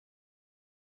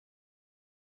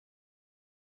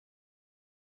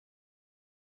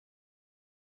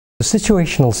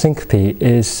Situational syncope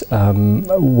is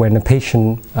when a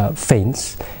patient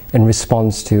faints in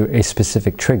response to a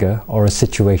specific trigger or a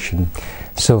situation.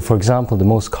 So, for example, the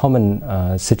most common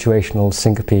situational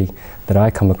syncope that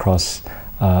I come across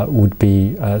would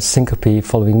be syncope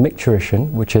following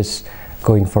micturition, which is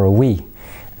going for a wee.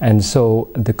 And so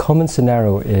the common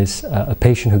scenario is a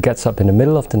patient who gets up in the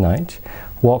middle of the night,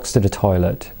 walks to the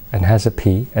toilet and has a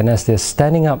pee, and as they're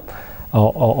standing up,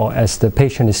 or as the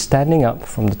patient is standing up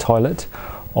from the toilet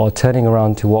or turning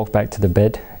around to walk back to the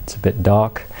bed, it's a bit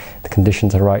dark, the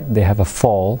conditions are right, they have a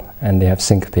fall and they have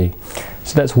syncope.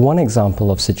 So that's one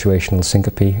example of situational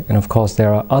syncope, and of course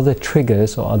there are other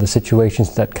triggers or other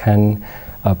situations that can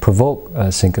provoke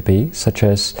syncope, such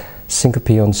as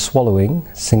syncope on swallowing,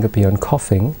 syncope on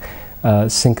coughing,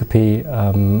 syncope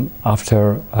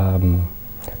after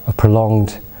a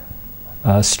prolonged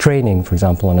straining, for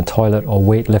example, on a toilet or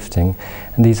weightlifting,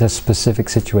 and these are specific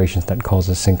situations that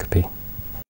causes syncope.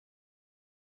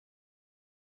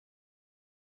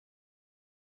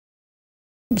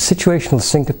 Situational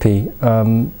syncope,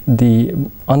 the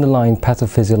underlying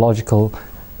pathophysiological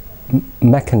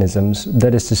mechanisms,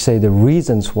 that is to say the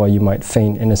reasons why you might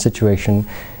faint in a situation,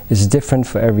 is different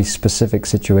for every specific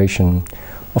situation.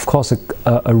 Of course,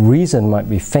 a reason might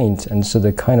be faint, and so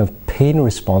the kind of pain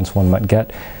response one might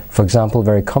get, for example,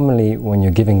 very commonly when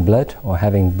you're giving blood or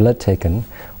having blood taken,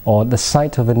 or the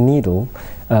sight of a needle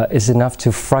is enough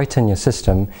to frighten your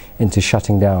system into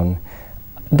shutting down.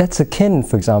 That's akin,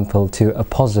 for example, to a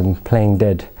possum playing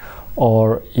dead,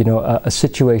 or a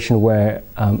situation where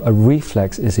a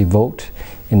reflex is evoked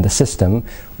in the system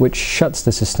which shuts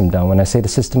the system down. When I say the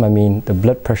system, I mean the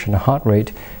blood pressure and heart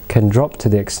rate can drop to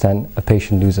the extent a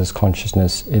patient loses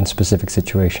consciousness in specific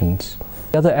situations.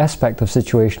 The other aspect of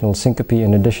situational syncope,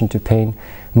 in addition to pain,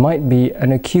 might be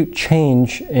an acute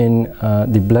change in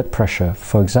the blood pressure,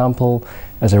 for example,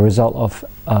 as a result of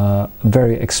a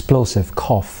very explosive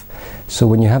cough. So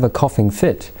when you have a coughing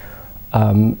fit,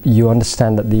 you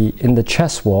understand that in the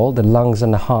chest wall, the lungs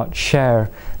and the heart share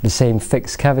the same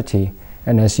fixed cavity,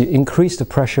 and as you increase the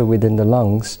pressure within the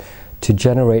lungs to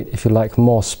generate, if you like,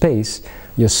 more space,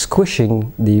 you're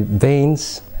squishing the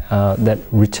veins that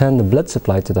return the blood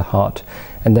supply to the heart,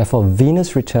 and therefore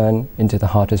venous return into the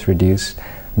heart is reduced.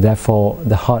 Therefore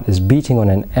the heart is beating on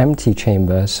an empty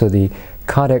chamber, so the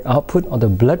cardiac output or the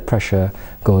blood pressure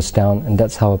goes down, and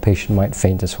that's how a patient might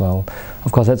faint as well.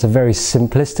 Of course, that's a very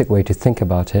simplistic way to think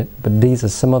about it, but these are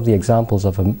some of the examples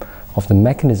of the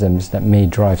mechanisms that may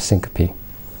drive syncope.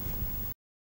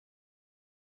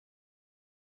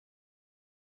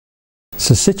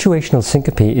 So situational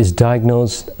syncope is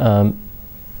diagnosed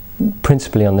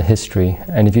principally on the history,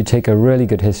 and if you take a really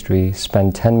good history,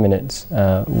 spend 10 minutes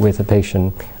with a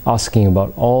patient asking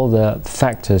about all the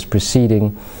factors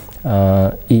preceding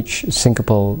each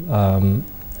syncopal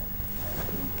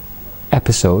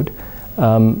episode,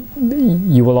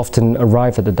 you will often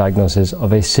arrive at the diagnosis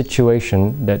of a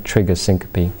situation that triggers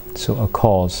syncope, so a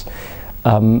cause.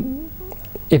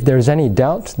 If there is any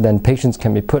doubt, then patients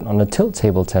can be put on a tilt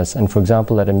table test, and for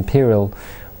example at Imperial,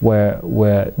 where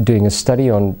we're doing a study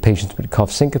on patients with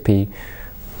cough syncope,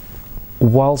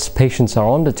 whilst patients are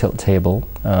on the tilt table,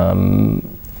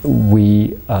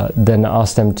 we then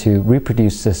ask them to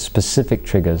reproduce the specific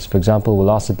triggers. For example,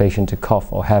 we'll ask the patient to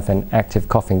cough or have an active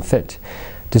coughing fit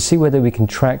to see whether we can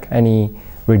track any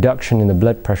reduction in the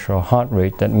blood pressure or heart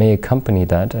rate that may accompany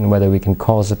that, and whether we can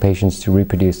cause the patients to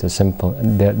reproduce their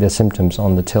symptoms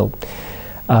on the tilt.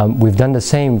 We've done the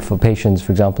same for patients,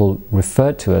 for example,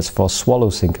 referred to us for swallow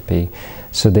syncope.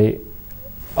 So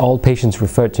all patients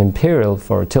referred to Imperial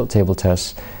for a tilt table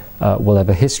test will have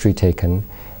a history taken,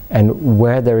 and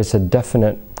where there is a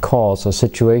definite cause or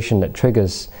situation that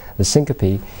triggers the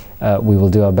syncope, we will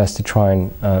do our best to try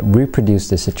and reproduce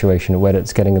this situation, whether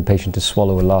it's getting a patient to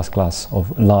swallow a large glass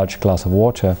of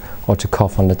water or to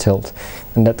cough on the tilt.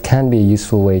 And that can be a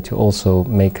useful way to also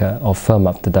make or firm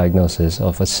up the diagnosis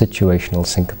of a situational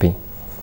syncope.